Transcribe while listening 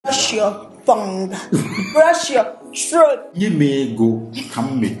brush your tongue, brush your throat. You may go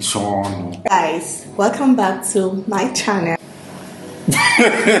come with Sean. Guys, welcome back to my channel.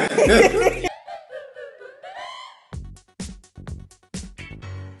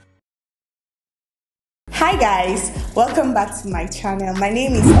 Hi guys, welcome back to my channel. My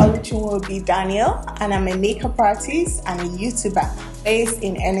name is Oluchunwobi Daniel and I'm a makeup artist and a YouTuber based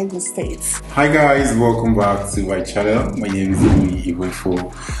in Enugu State. Hi guys, welcome back to my channel. My name is Imi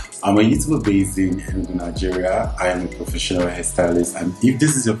Iwefo. I'm a YouTuber based in Enugu, Nigeria. I am a professional hairstylist, and if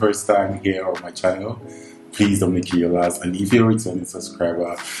this is your first time here on my channel, please don't make it your last. And if you're a returning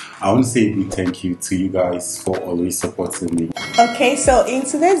subscriber, I want to say a big thank you to you guys for always supporting me. Okay, so in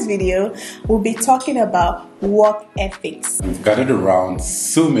today's video, we'll be talking about work ethics. We've gathered around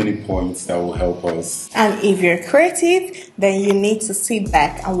so many points that will help us. And if you're creative, then you need to sit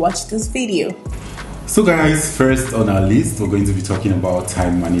back and watch this video. So guys, first on our list, we're going to be talking about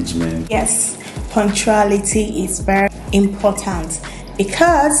time management. Yes, punctuality is very important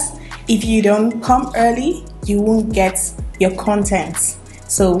because if you don't come early, you won't get your content.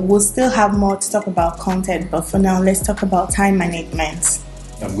 So we'll still have more to talk about content, but for now, let's talk about time management.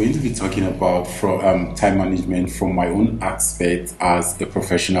 I'm going to be talking about time management from my own aspect as a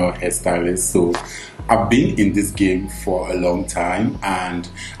professional hairstylist. So I've been in this game for a long time and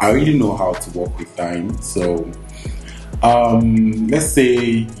I really know how to work with time. So let's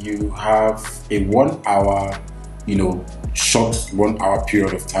say you have a 1 hour, short 1 hour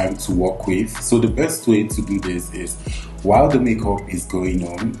period of time to work with. So the best way to do this is while the makeup is going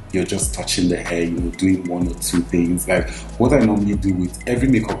on, you're just touching the hair, doing one or two things. Like what I normally do with every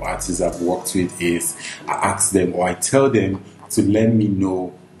makeup artist I've worked with is I ask them or I tell them to let me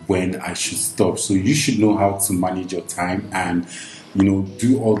know when I should stop. So you should know how to manage your time and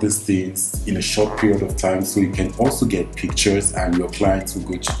do all these things in a short period of time so you can also get pictures and your clients will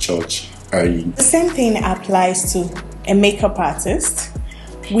go to church early. The same thing applies to a makeup artist.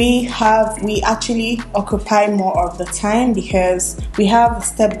 We actually occupy more of the time because we have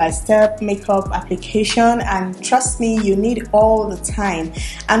step-by-step makeup application, and trust me, you need all the time.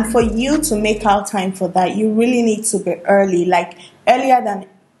 And for you to make out time for that, you really need to be early, like earlier than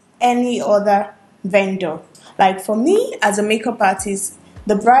any other vendor. Like for me as a makeup artist,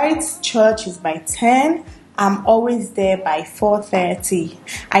 the bride's church is by 10. I'm always there by 4:30.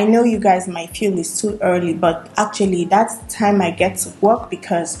 I know you guys might feel it's too early, but actually that's the time I get to work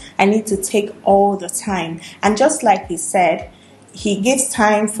because I need to take all the time. And just like he said, he gives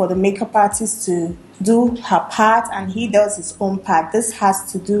time for the makeup artist to do her part and he does his own part. This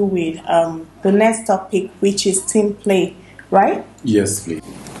has to do with the next topic, which is team play, right? Yes, please.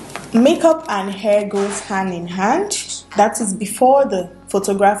 Makeup and hair goes hand in hand. That is before the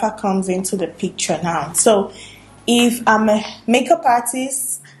photographer comes into the picture now. So if I'm a makeup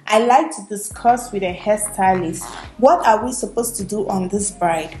artist, I like to discuss with a hairstylist, what are we supposed to do on this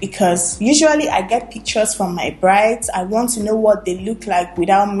bride? Because usually I get pictures from my brides. I want to know what they look like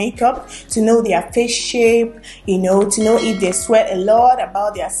without makeup, to know their face shape, to know if they sweat a lot,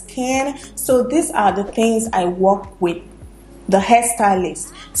 about their skin. So these are the things I work with the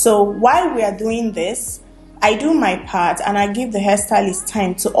hairstylist. So while we are doing this, I do my part and I give the hairstylist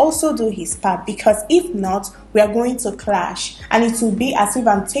time to also do his part, because if not, we are going to clash and it will be as if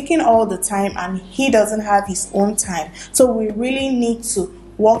I'm taking all the time and he doesn't have his own time. So we really need to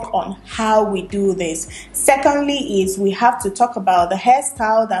work on how we do this. Secondly is we have to talk about the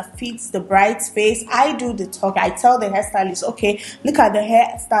hairstyle that fits the bride's face. I do the talk. I tell the hairstylist, okay, look at the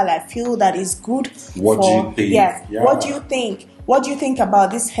hairstyle I feel that is good. What do you think? Yes. Yeah. What do you think? What do you think about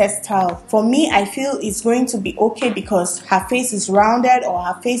this hairstyle? For me, I feel it's going to be okay because her face is rounded or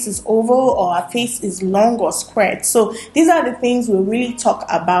her face is oval or her face is long or squared. So these are the things we really talk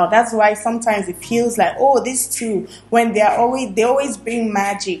about. That's why sometimes it feels like, oh, these two, when they always bring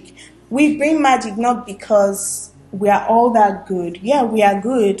magic. We bring magic not because we are all that good. Yeah, we are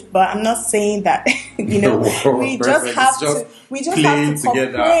good, but I'm not saying that, we just have to cooperate,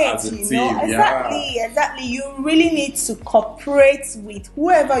 as a team. Exactly. You really need to cooperate with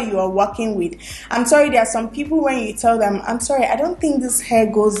whoever you are working with. I'm sorry, there are some people when you tell them, I'm sorry, I don't think this hair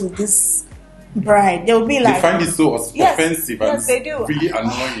goes with this bride. They'll be like, they find it so offensive and they do. Really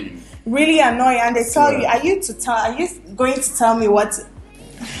annoying. Really annoying, and they tell you, are you going to tell me what?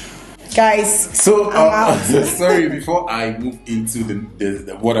 Guys, so sorry, before I move into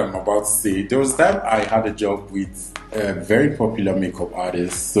the what I'm about to say, there was a time I had a job with a very popular makeup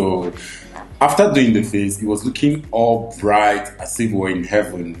artist. So after doing the face, it was looking all bright as if we were in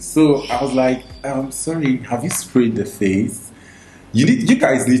heaven. So I was like, sorry, have you sprayed the face? You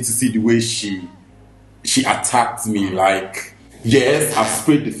guys need to see the way she attacked me. Like Yes, I've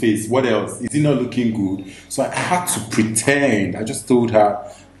sprayed the face. What else? Is it not looking good? So I had to pretend. I just told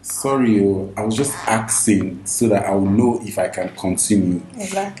her, sorry, I was just asking so that I will know if I can continue.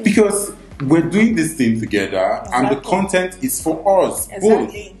 Exactly. Because we're doing this thing together and the Exactly. content is for us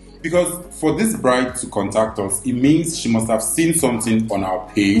Exactly. both. Because for this bride to contact us, it means she must have seen something on our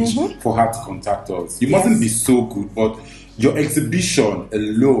page for her to contact us. You mustn't be so good, but your exhibition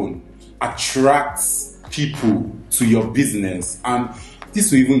alone attracts people to your business, and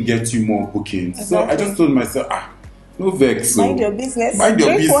this will even get you more bookings. So I just told myself, no vex. Mind your business. Mind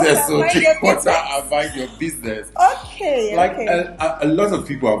your Drink business. water, So mind drink your water business. and mind your business. Okay. Like okay. a lot of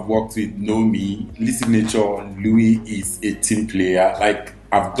people I've worked with know me. Lee Signature, Louis is a team player. Like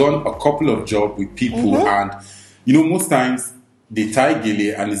I've done a couple of jobs with people, and most times they tie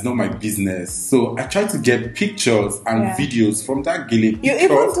gele and it's not my business. So I try to get pictures and videos from that gele. You even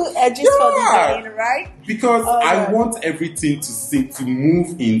do edges for the gele, right? Because I want everything to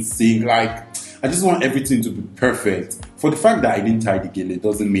move in sync. Like I just want everything to be perfect. For the fact that I didn't tie the gele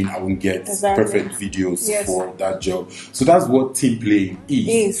doesn't mean I won't get perfect videos for that job. So that's what team playing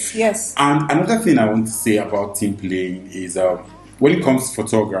is. Yes. And another thing I want to say about team playing is when it comes to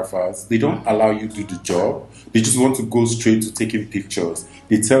photographers, they don't allow you to do the job. They just want to go straight to taking pictures.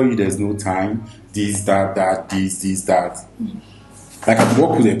 They tell you there's no time, this, that, this, that. Like I've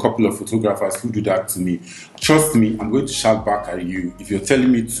worked with a couple of photographers who do that to me. Trust me, I'm going to shout back at you if you're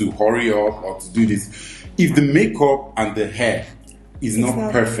telling me to hurry up or to do this. If the makeup and the hair is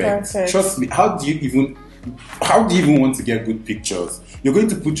not perfect, trust me, how do you even want to get good pictures? You're going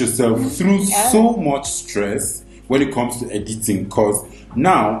to put yourself through so much stress when it comes to editing, because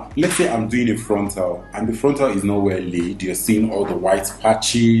now, let's say I'm doing a frontal and the frontal is not well laid. You're seeing all the white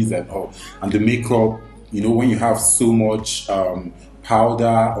patches and the makeup, when you have so much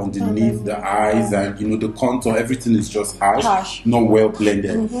powder underneath the eyes and, the contour, everything is just harsh. Not well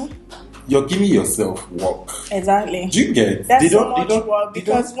blended. You're giving yourself work. Exactly. Do you get? That's so much work,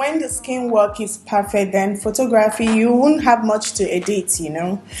 because when the skin work is perfect, then photography, you won't have much to edit,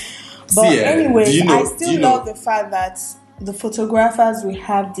 But anyways, I still love the fact that the photographers we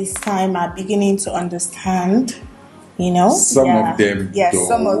have this time are beginning to understand, Some of them, yes,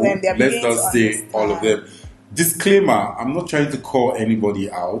 some of them, they're beginning to understand. Let's not say all of them. Disclaimer, I'm not trying to call anybody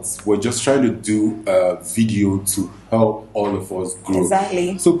out. We're just trying to do a video to help all of us grow.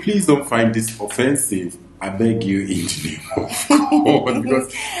 Exactly. So please don't find this offensive. I beg you in the name of God.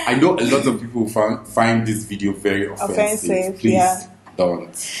 Because I know a lot of people find this video very offensive. Please.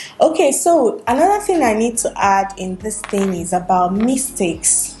 Don't. Okay, so another thing I need to add in this thing is about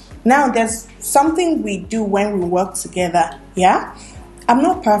mistakes. Now, there's something we do when we work together. Yeah, I'm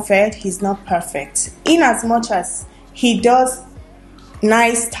not perfect. He's not perfect. In as much as he does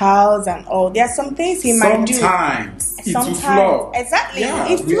nice styles and all, there are some things he might do. Sometimes it will flop. Exactly.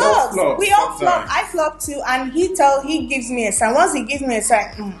 Yeah, it flops. We all sometimes. flop. I flop too, and he gives me a sign. Once he gives me a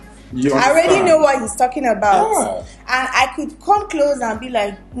sign, I already know what he's talking about. Yeah. And I could come close and be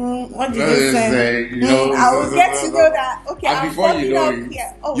like, what did you say? I will get to know that, okay, and I'm before you know it,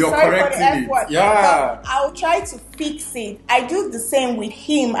 here. you're sorry for the correcting F it. word. Yeah. But I'll try to fix it. I do the same with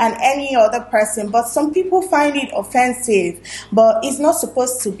him and any other person, but some people find it offensive. But it's not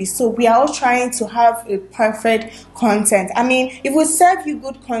supposed to be so. We are all trying to have a perfect content. I mean, if we serve you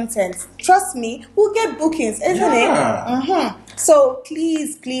good content, trust me, we'll get bookings, isn't it? So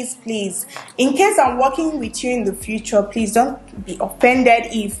please, in case I'm working with you in the future, please don't be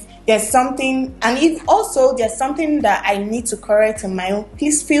offended if there's something, and if also there's something that I need to correct in my own,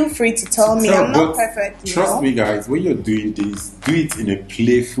 please feel free to tell me. I'm not perfect. Trust me, guys, when you're doing this, do it in a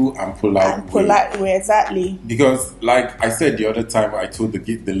playful and polite way. Exactly. Because, like I said the other time, I told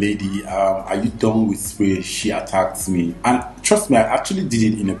the lady, "Are you done with spray?" She attacked me, and trust me, I actually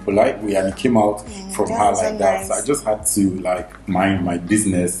did it in a polite way, and it came out from her like that. So I just had to mind my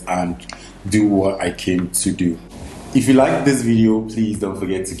business and do what I came to do. If you like this video, please don't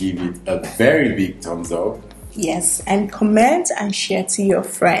forget to give it a very big thumbs up. Yes, and comment and share to your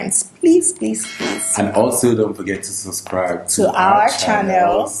friends. Please. And also don't forget to subscribe to our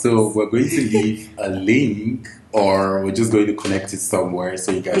channel. So we're going to leave a link, or we're just going to connect it somewhere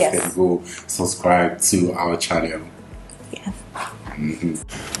so you guys can go subscribe to our channel. Yeah.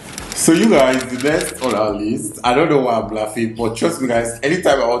 So you guys, the next on our list, I don't know why I'm laughing, but trust me guys,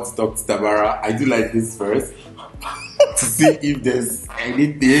 anytime I want to talk to Tamara, I do like this first. To see if there's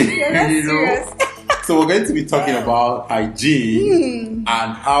anything, So we're going to be talking about hygiene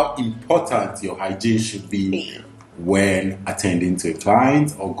and how important your hygiene should be when attending to a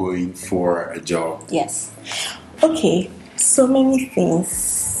client or going for a job. Yes. Okay. So many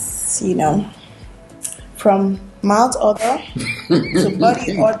things, from mouth odor, to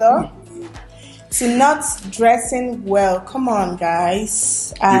body odor, to not dressing well. Come on,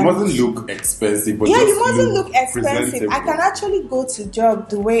 guys. And you mustn't look expensive, but you mustn't look expensive. I can actually go to job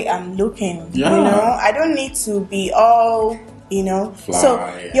the way I'm looking. Yeah. You know, I don't need to be all, you know. Fly. So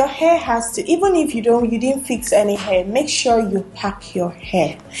your hair has to, even if you didn't fix any hair, make sure you pack your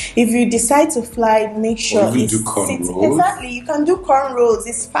hair. If you decide to fly, make sure it's do cornrows. Exactly, you can do cornrows.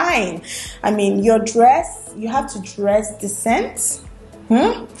 It's fine. I mean, your dress, you have to dress decent.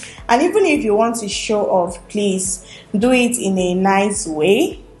 And even if you want to show off, please do it in a nice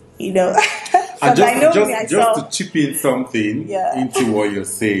way, you know. And just to chip in something into what you're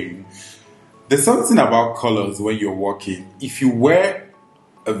saying, there's something about colors when you're walking. If you wear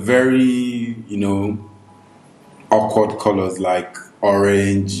a very, you know, awkward colors like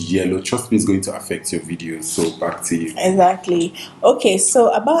orange, yellow, trust me, it's going to affect your videos. So back to you. Exactly. Okay,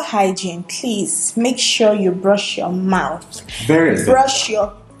 so about hygiene, please make sure you brush your mouth. Brush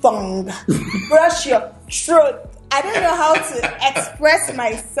your tongue. Brush your throat. I don't know how to express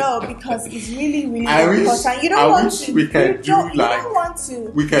myself because it's really, really important. You don't want to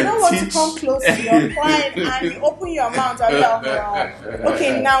come close to your client and you open your mouth and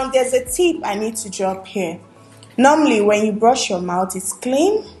okay, now there's a tip I need to drop here. Normally, when you brush your mouth, it's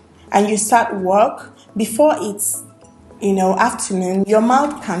clean and you start work. Before it's, you know, afternoon, your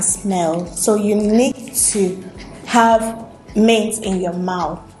mouth can smell. So you need to have mint in your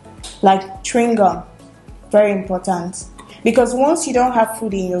mouth, like chewing gum. Very important. Because once you don't have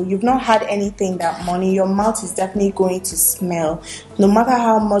food in you, you've not had anything that morning, your mouth is definitely going to smell, no matter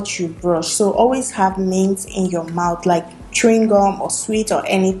how much you brush. So always have mint in your mouth, like chewing gum or sweet or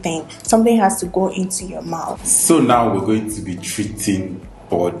anything. Something has to go into your mouth. So now we're going to be treating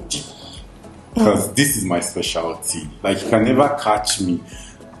body, because this is my specialty. Like, you can never catch me.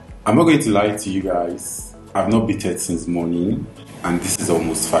 I'm not going to lie to you guys. I've not bathed since morning, and this is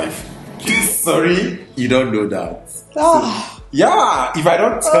almost 5. Sorry, you don't know that. Oh. So, yeah, if I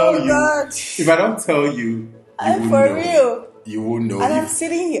don't tell you, God. if I don't tell you, I'm for real. You won't know. And I'm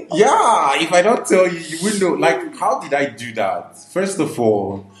sitting here. Yeah, if I don't tell you, you will know. Like, how did I do that? First of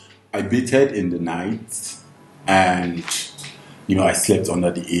all, I bathed in the night, and you know, I slept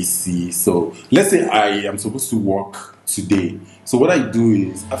under the AC. So let's say I am supposed to work today. So what I do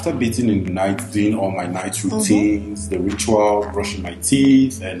is, after bathing in the night, doing all my night routines, the ritual, brushing my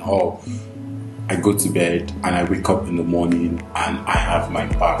teeth and all, I go to bed and I wake up in the morning and I have my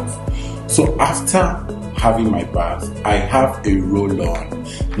bath. So after having my bath, I have a roll-on.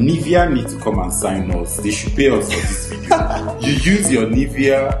 Nivea need to come and sign us. They should pay us for this video. You use your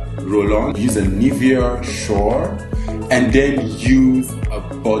Nivea roll-on, use a Nivea Shore, and then use a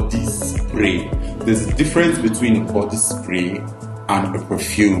body spray. There's a difference between a body spray and a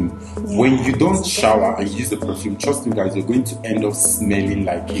perfume. Yeah. When you don't shower and use a perfume, trust me guys, you're going to end up smelling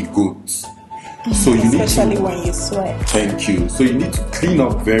like a goat. So you especially when you sweat. Thank you. So you need to clean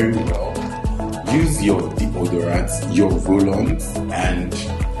up very well. Use your deodorants, your roll-ons, and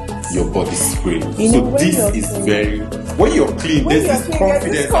your body spray. So this is very, when you're clean, there's this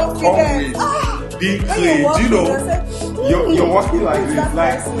confidence that comes with being clean. Do you know, you're walking like this,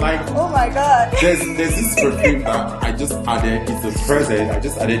 like oh my god. There's this perfume that I just added. It's a present. I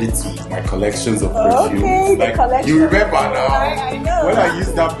just added it to my collections of perfumes. Okay, like, the collection. You remember now? I know. When I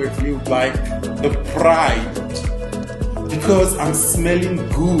use that perfume, like the pride, because I'm smelling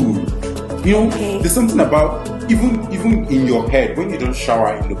good. You know, there's something about even in your head, when you don't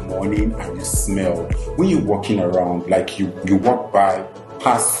shower in the morning and you smell, when you're walking around, like you walk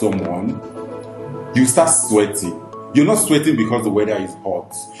past someone, you start sweating. You're not sweating because the weather is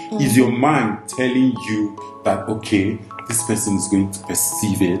hot. It's your mind telling you that, okay, this person is going to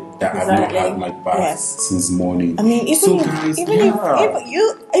perceive it, that I've not had my bath since morning. I mean, even if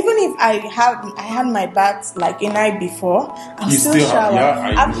I had my bath like a night before, I'll still shower.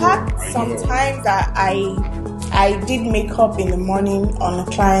 I've had some times that I did makeup in the morning on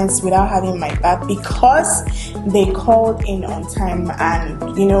clients without having my bath because they called in on time, and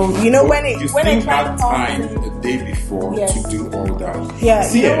you know when a client comes time the day before to do all that. Yeah,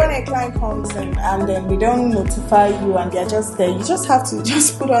 see, when a client comes in and then they don't notify you and they're just there, you just have to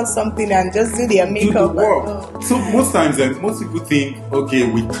just put on something and just do their makeup. Do the work. So most times, most people think, okay,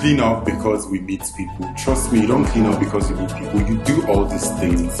 we clean up because we meet people. Trust me, you don't clean up because you meet people. You do all these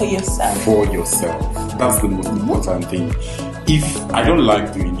things for yourself. That's the most important thing. If I don't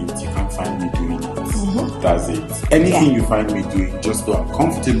like doing it, you can't find me doing it. That's it. Anything you find me doing, just so I'm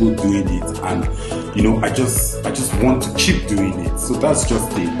comfortable doing it, and I just want to keep doing it. So that's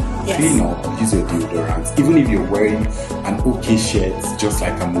just it. Clean up, use your deodorant. Even if you're wearing an okay shirt, just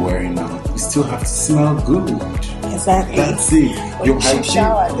like I'm wearing now, you still have to smell good. Exactly. That's it. Your hygiene.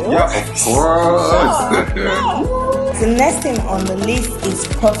 Shower, though. Yeah, of course. The next thing on the list is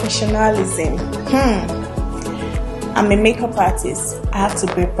professionalism. I'm a makeup artist. I have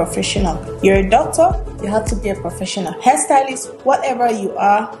to be a professional. You're a doctor, you have to be a professional. Hairstylist, whatever you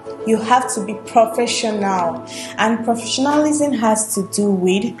are, you have to be professional. And professionalism has to do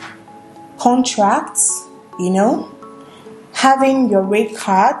with contracts, having your rate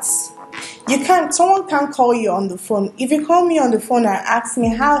cards. Someone can't call you on the phone. If you call me on the phone and ask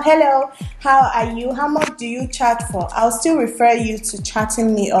me, hello, how are you? How much do you charge for? I'll still refer you to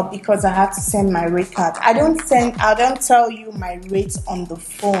chatting me up because I have to send my rate card. I don't tell you my rates on the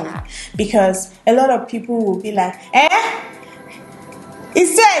phone because a lot of people will be like,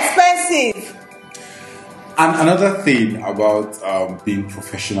 it's so expensive. And another thing about being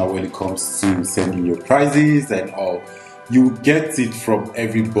professional when it comes to sending your prices and all, you get it from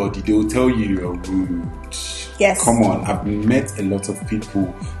everybody. They will tell you you're rude. Yes. Come on, I've met a lot of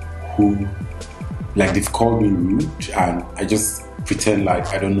people who, they've called me rude, and I just pretend like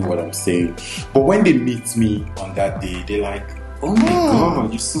I don't know what I'm saying. But when they meet me on that day, they're like, oh my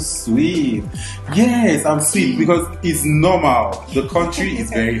God, you're so sweet. Yes, I'm sweet because it's normal. The country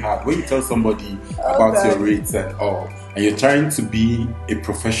is very hard. When you tell somebody about your rates and all, and you're trying to be a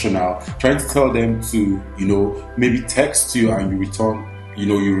professional, trying to tell them to, maybe text you and you return,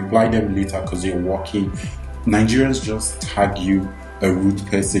 you reply them later because you're working. Nigerians just tag you a rude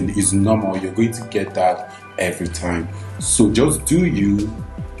person. It's normal. You're going to get that every time. So just do you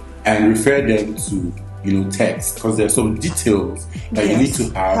and refer them to, text, because there's some details that you need to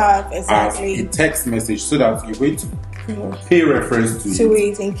have exactly. as a text message so that you're going to pay reference to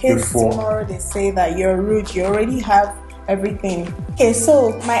it in case tomorrow they say that you're rude. You already have everything. Okay,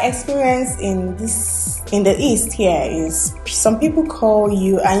 so my experience in the East here is some people call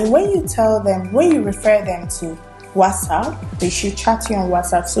you, and when you refer them to WhatsApp, they should chat you on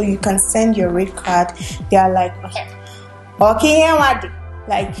WhatsApp so you can send your rate card. They are like, okay,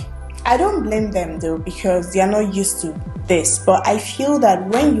 I don't blame them though because they are not used to this, but I feel that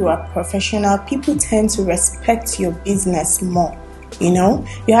when you are professional, people tend to respect your business more. You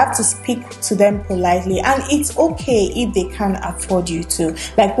have to speak to them politely, and it's okay if they can't afford you to.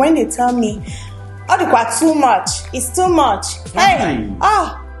 Like when they tell me, too much, it's too much. Fine.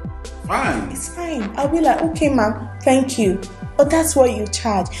 Fine. It's fine. I'll be like, okay, ma'am, thank you. But that's what you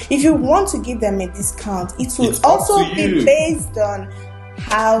charge. If you want to give them a discount, it will also be based on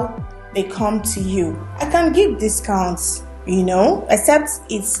how they come to you. I can give discounts, except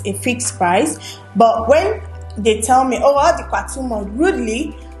it's a fixed price. But when they tell me, too much,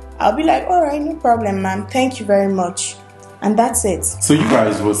 rudely, I'll be like, all right, no problem, ma'am. Thank you very much. And that's it. So you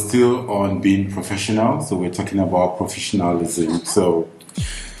guys were still on being professional. So we're talking about professionalism. So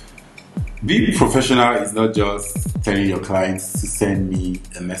being professional is not just telling your clients to send me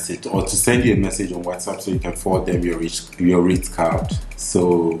a message or to send you a message on WhatsApp so you can forward them your rate card.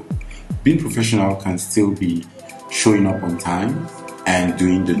 So being professional can still be showing up on time and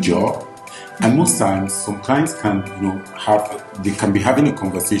doing the job. And most times, some clients can, they can be having a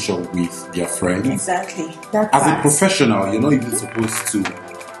conversation with their friends. Exactly. As a professional, you're not even supposed to,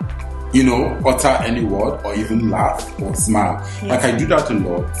 utter any word or even laugh or smile. Yes. Like I do that a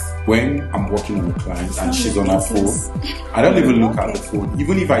lot when I'm working on a client and she's on her phone. I don't even look at the phone.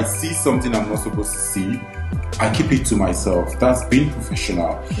 Even if I see something I'm not supposed to see, I keep it to myself. That's being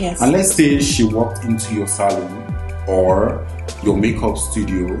professional. Yes. And let's say she walked into your salon or your makeup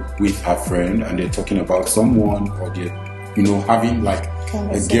studio with her friend and they're talking about someone or they're, having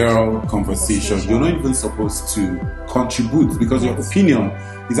a girl conversation. You're not even supposed to contribute because your opinion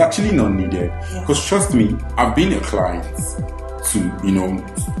is actually not needed. Because trust me, I've been a client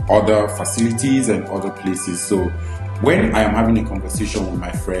to, other facilities and other places. So when I am having a conversation with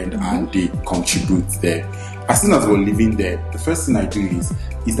my friend and they contribute there, as soon as we're leaving there, the first thing I do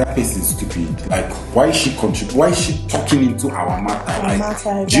is that person stupid? Why is she talking into our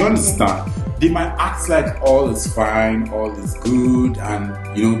matter? Do you understand? They might act like all is fine, all is good, and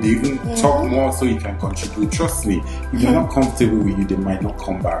they even talk more so you can contribute. Trust me, if they're not comfortable with you, they might not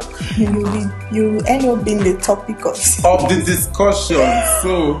come back. You end up being the topic of the discussion.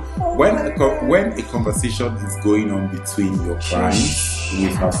 So when a conversation is going on between your client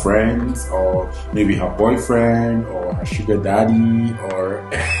with her friends or maybe her boyfriend or her sugar daddy, or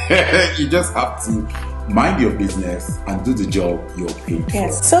you just have to mind your business and do the job you're paid for.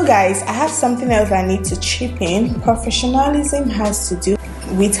 Yes. So guys, I have something else I need to chip in. Professionalism has to do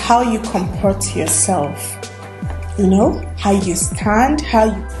with how you comport yourself. You know, how you stand, how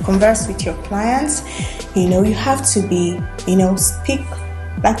you converse with your clients. You know, you have to be, speak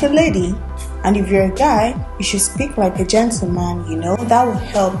like a lady. And if you're a guy, you should speak like a gentleman, that will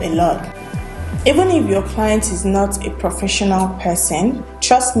help a lot. Even if your client is not a professional person,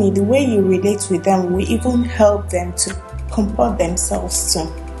 trust me, the way you relate with them will even help them to comport themselves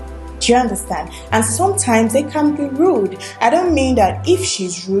too. Do you understand? And sometimes they can be rude. I don't mean that if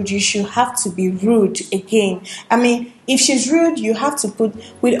she's rude, you should have to be rude again. I mean, if she's rude, you have to put,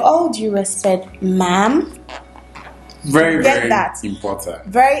 with all due respect, ma'am. Very, very important.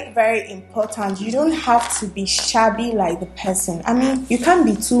 Very, very important. You don't have to be shabby like the person. I mean, you can't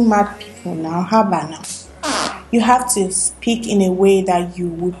be two mad people now. How about now? You have to speak in a way that you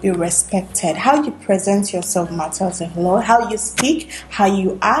would be respected. How you present yourself matters a lot. How you speak, how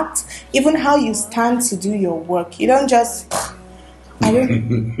you act, even how you stand to do your work. You don't just...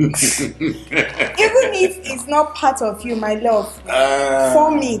 even if it's not part of you, my love,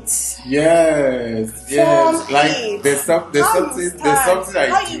 form it. Yes. Like there's something I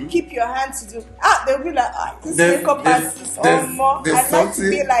how do. You keep your hand to do. They'll be like, this makeup artist or more. I like to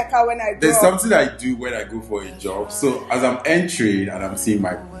be like her when I go. There's something I do when I go for a job. So as I'm entering and I'm seeing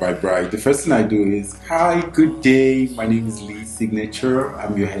my bride, the first thing I do is, hi, good day. My name is Lee Signature.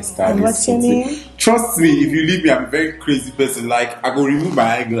 I'm your hairstylist. And what's your name? Trust me, if you leave me, I'm a very crazy person. Like, I go remove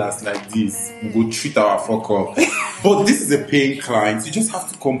my eyeglass like this. We go treat our fuck up. But this is a paying client. You just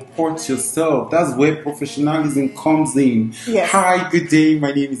have to comport yourself. That's where professionalism comes in. Yes. Hi, good day.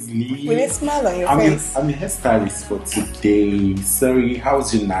 My name is Lee. With a smile on your face. I'm a hairstylist for today. Sorry,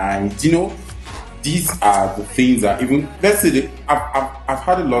 how's your night? These are the things that even, let's say, I've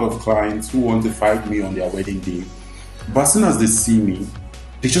had a lot of clients who want to fight me on their wedding day. But as soon as they see me,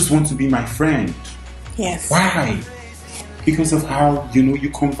 they just want to be my friend. Yes. Why? Because of how, you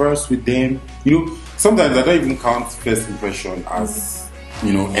converse with them. Sometimes I don't even count first impression as,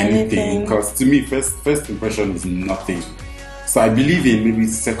 anything. Because to me, first impression is nothing. So I believe in maybe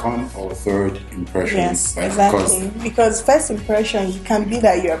second or third impression. Yes, exactly. Because first impression, you can be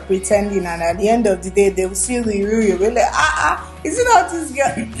that you're pretending, and at the end of the day, they will see the real. You'll be like, is it not this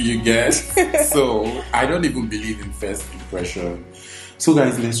girl? You get? So I don't even believe in first impression. So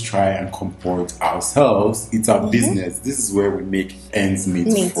guys, let's try and comport ourselves. It's our business. This is where we make ends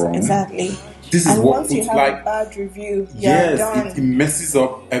meet from. Exactly. This is and what once you have a bad review, it messes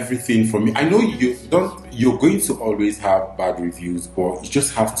up everything for me. I know you're going to always have bad reviews, but you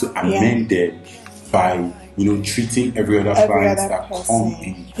just have to amend them by treating every other client that come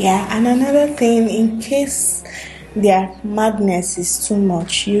in. Yeah, and another thing, in case their madness is too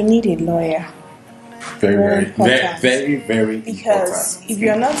much, you need a lawyer. Very important. Because if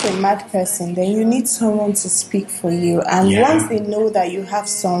you're not a mad person, then you need someone to speak for you. And once they know that you have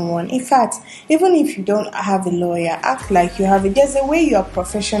someone, in fact, even if you don't have a lawyer, act like you have it. There's a way you're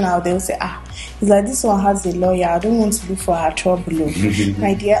professional. They'll say, it's like this one has a lawyer. I don't want to look for her trouble.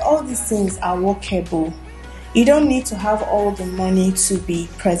 My dear, all these things are workable. You don't need to have all the money to be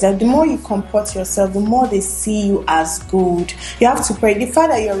present. The more you comport yourself, the more they see you as good. You have to pray. The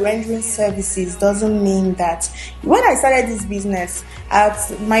fact that you're rendering services doesn't mean that. When I started this business,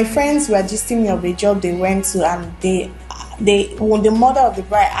 my friends were gisting me of a job they went to, and when the mother of the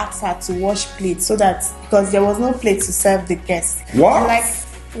bride asked her to wash plates, so that because there was no plate to serve the guests. What? I'm like,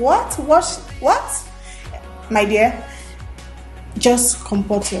 what? Wash what? My dear, just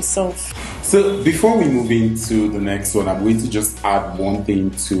comport yourself. So before we move into the next one, I'm going to just add one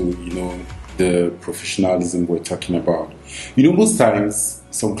thing to the professionalism we're talking about. Most times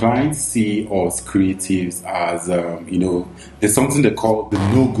some clients see us creatives as there's something they call the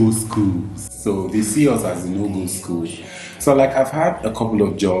no-go schools. So they see us as a no-go school. So like I've had a couple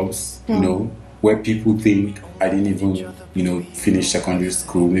of jobs, where people think I didn't even finish secondary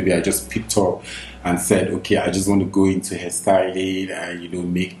school. Maybe I just picked up and said, okay, I just want to go into hairstyling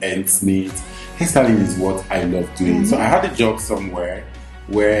and make ends meet. Hairstyling is what I love doing. So I had a job somewhere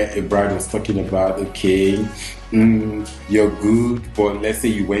where a bride was talking about, okay, you're good, but let's say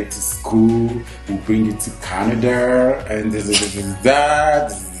you went to school, we'll bring you to Canada, and this is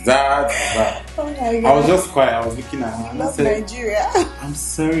that. Oh my God. I was just quiet. I was looking at her and I said, Nigeria. I'm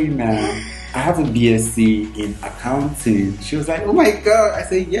sorry, ma'am. I have a BSc in accounting. She was like, oh my God. I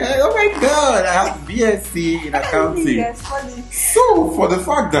said, yeah, oh my God. I have a BSc in accounting. Yes, funny. So, for the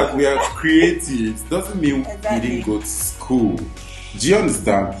fact that we are creatives doesn't mean we didn't go to school. Do you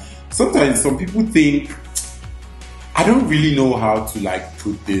understand? Sometimes some people think, I don't really know how to like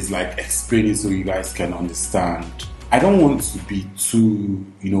put this, like explain it so you guys can understand. I don't want to be too,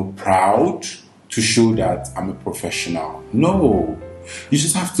 proud to show that I'm a professional. No. You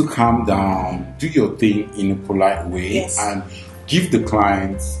just have to calm down, do your thing in a polite way, Yes. and give the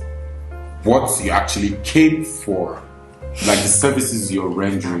client what you actually came for, like the services you're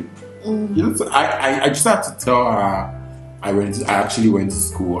rendering. So I just had to tell her I actually went to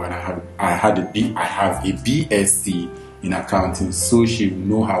school and I have a BSc in accounting, so she will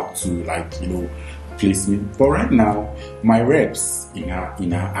know how to place me. But right now, my reps in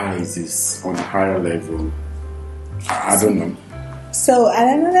her eyes is on a higher level. I don't know. So,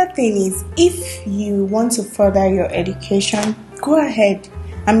 and another thing is, if you want to further your education, go ahead.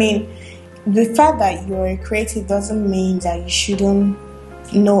 I mean, the fact that you're a creative doesn't mean that you shouldn't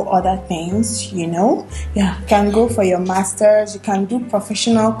know other things, You can go for your masters, you can do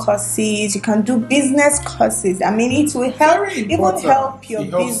professional courses, you can do business courses. I mean, it will help, even help your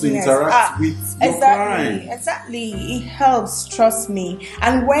business. To interact with your client. Exactly. It helps, trust me.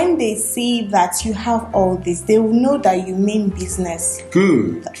 And when they see that you have all this, they will know that you mean business.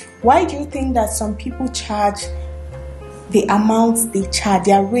 Good. Why do you think that some people charge the amounts they charge?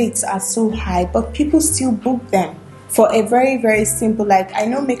 Their rates are so high, but people still book them for a very, very simple, I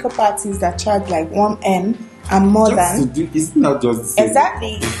know makeup artists that charge like 1M and more it's not just the same.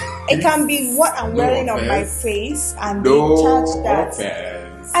 Exactly. It can be what I'm wearing on my face, and they charge that.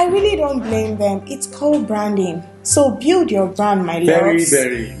 Offense. I really don't blame them. It's called branding. So build your brand, my very, loves.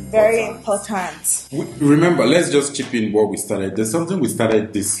 Very important. Remember, let's just chip in what we started. There's something we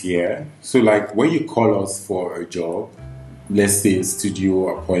started this year. So when you call us for a job, let's say a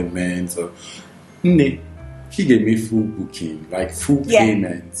studio appointment, or he gave me full booking, full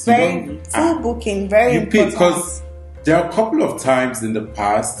payments. Full booking, very important. Because there are a couple of times in the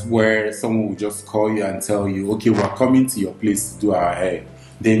past where someone will just call you and tell you, okay, we're coming to your place to do our hair.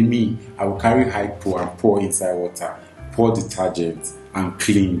 Then I will carry hypo and pour inside water, pour detergent and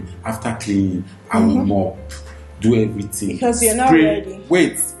clean. After cleaning, I will mop, do everything. Because you're not ready.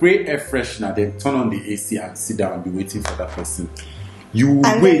 Wait, spray air freshener, then turn on the AC and sit down and be waiting for that person. You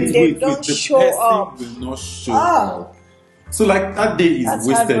and wait. The person will not show up. So that day is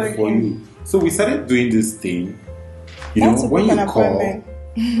wasted for you. So we started doing this thing. When you call,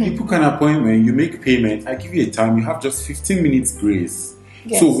 you book an appointment, you make payment, I give you a time, you have just 15 minutes grace.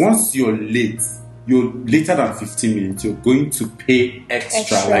 Yes. So once you're later than 15 minutes, you're going to pay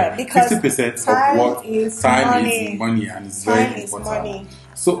extra 50% of what time is money, and it's very important.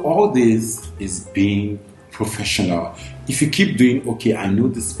 So all this is being professional. If you keep doing, okay, I know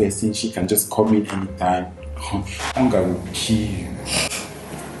this person, she can just call me anytime, hunger will kill you.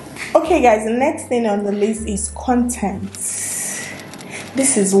 Okay guys, the next thing on the list is content.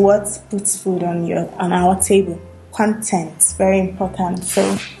 This is what puts food on our table. Content, very important.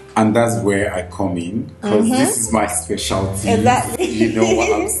 And that's where I come in, because this is my specialty. Exactly. You know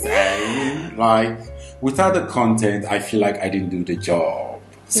what I'm saying? Without the content, I feel like I didn't do the job.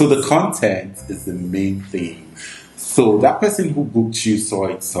 So the content is the main thing. So that person who booked you saw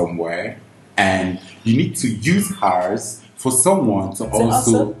it somewhere, and you need to use hers for someone to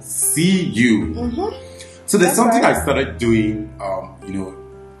also see you. So there's something I started doing,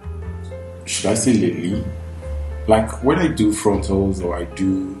 should I say lately? When I do frontals or I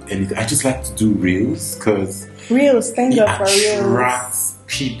do anything, I just like to do reels, because reels, thank God for reels. It attracts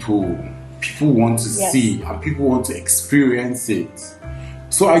people. People want to see, and people want to experience it.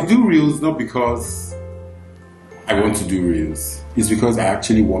 So I do reels not because I want to do reels. It's because I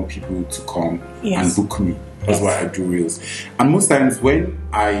actually want people to come and book me. That's why I do reels. And most times when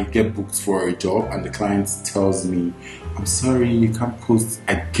I get booked for a job and the client tells me, I'm sorry, you can't post,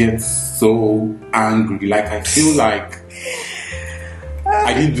 I get so angry. I feel like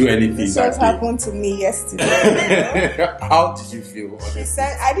I didn't do anything. This just happened to me yesterday. How did you feel? She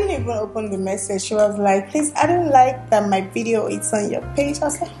said, I didn't even open the message. She was like, please, I don't like that my video is on your page. I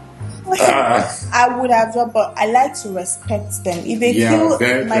was like, I would have done, but I like to respect them. If they feel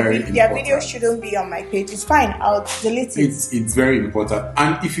their video shouldn't be on my page, it's fine. I'll delete it. It's very important.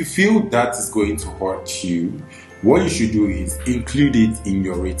 And if you feel that is going to hurt you, what you should do is include it in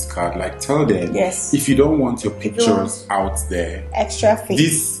your rate card. Tell them, if you don't want your pictures out there, extra fee.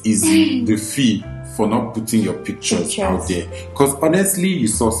 This is the fee for not putting your pictures out there. Because honestly, you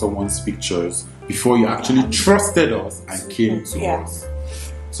saw someone's pictures before you actually trusted us and came to us.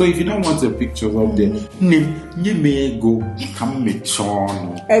 So if you don't want your pictures up there, you may go come me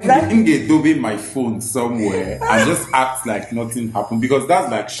exactly. My phone somewhere and just act like nothing happened, because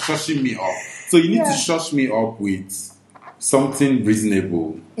that's shushing me up. So you need to shush me up with something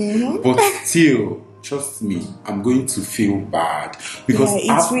reasonable. But still, trust me, I'm going to feel bad because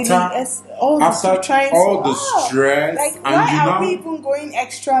Yeah, it's really after all the stress, like and why you are know, we even going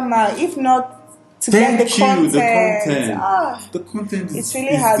extra mile if not to get the content? The content it's is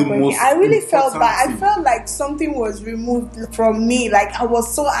really the heartbreaking. most I really felt important bad. I thing. felt like something was removed from me. Like I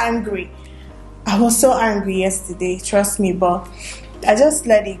was so angry. I was so angry yesterday, trust me, but I just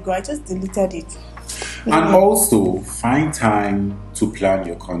let it go. I just deleted it. And also find time to plan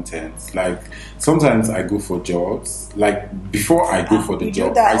your content. Like sometimes I go for jobs. Like before I go for the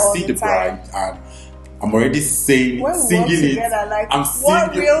job, I see the bride and I'm already singing together, it. like, I'm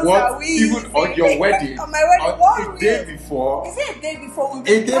singing what even on your wedding. On my wedding, what a day before. Is it a day before? A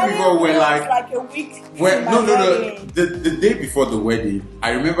day before we're like a week. No. The day before the wedding,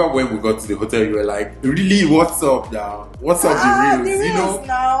 I remember when we got to the hotel, you were like, really, what's up now? What's up the reels? You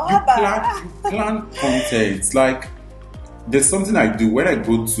know, you plan content. Like, there's something I do when I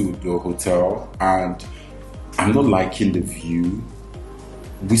go to the hotel and I'm not liking the view.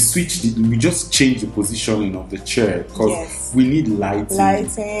 We just change the positioning of the chair because we need lighting.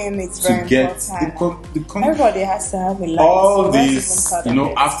 Lighting is very important. The Everybody has to have a light. All this,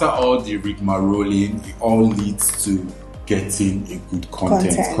 after all the rigmaroling, it all leads to getting a good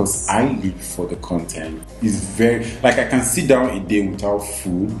content. Because I live for the content. It's very like I can sit down a day without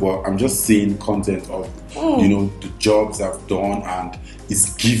food, but I'm just seeing content of the jobs I've done, and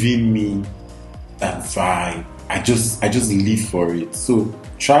it's giving me that vibe. I just live for it. So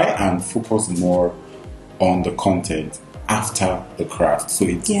try and focus more on the content after the craft. So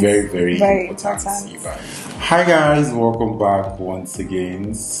it's very, very important. Hi guys, welcome back once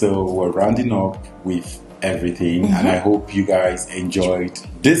again. So we're rounding up with everything, and I hope you guys enjoyed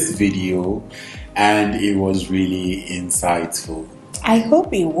this video and it was really insightful. I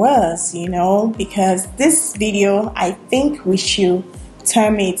hope it was, because this video, I think we should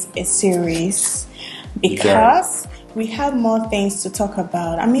term it a series. Because we have more things to talk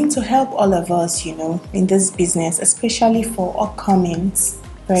about. I mean, to help all of us, in this business, especially for upcomings.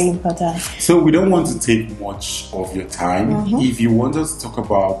 Very important. So we don't want to take much of your time. If you want us to talk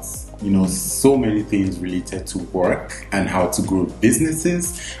about, so many things related to work and how to grow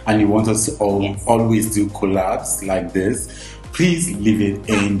businesses, and you want us to always do collabs like this, please leave it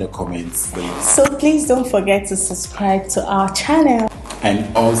in the comments below. So please don't forget to subscribe to our channel.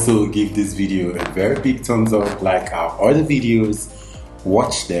 And also give this video a very big thumbs up like our other videos.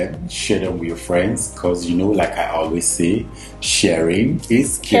 Watch them, share them with your friends, because like I always say, sharing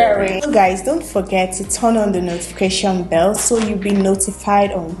is caring. So guys, don't forget to turn on the notification bell so you'll be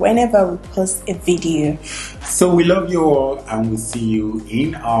notified on whenever we post a video. So we love you all, and we'll see you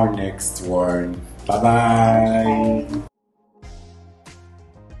in our next one. Bye-bye.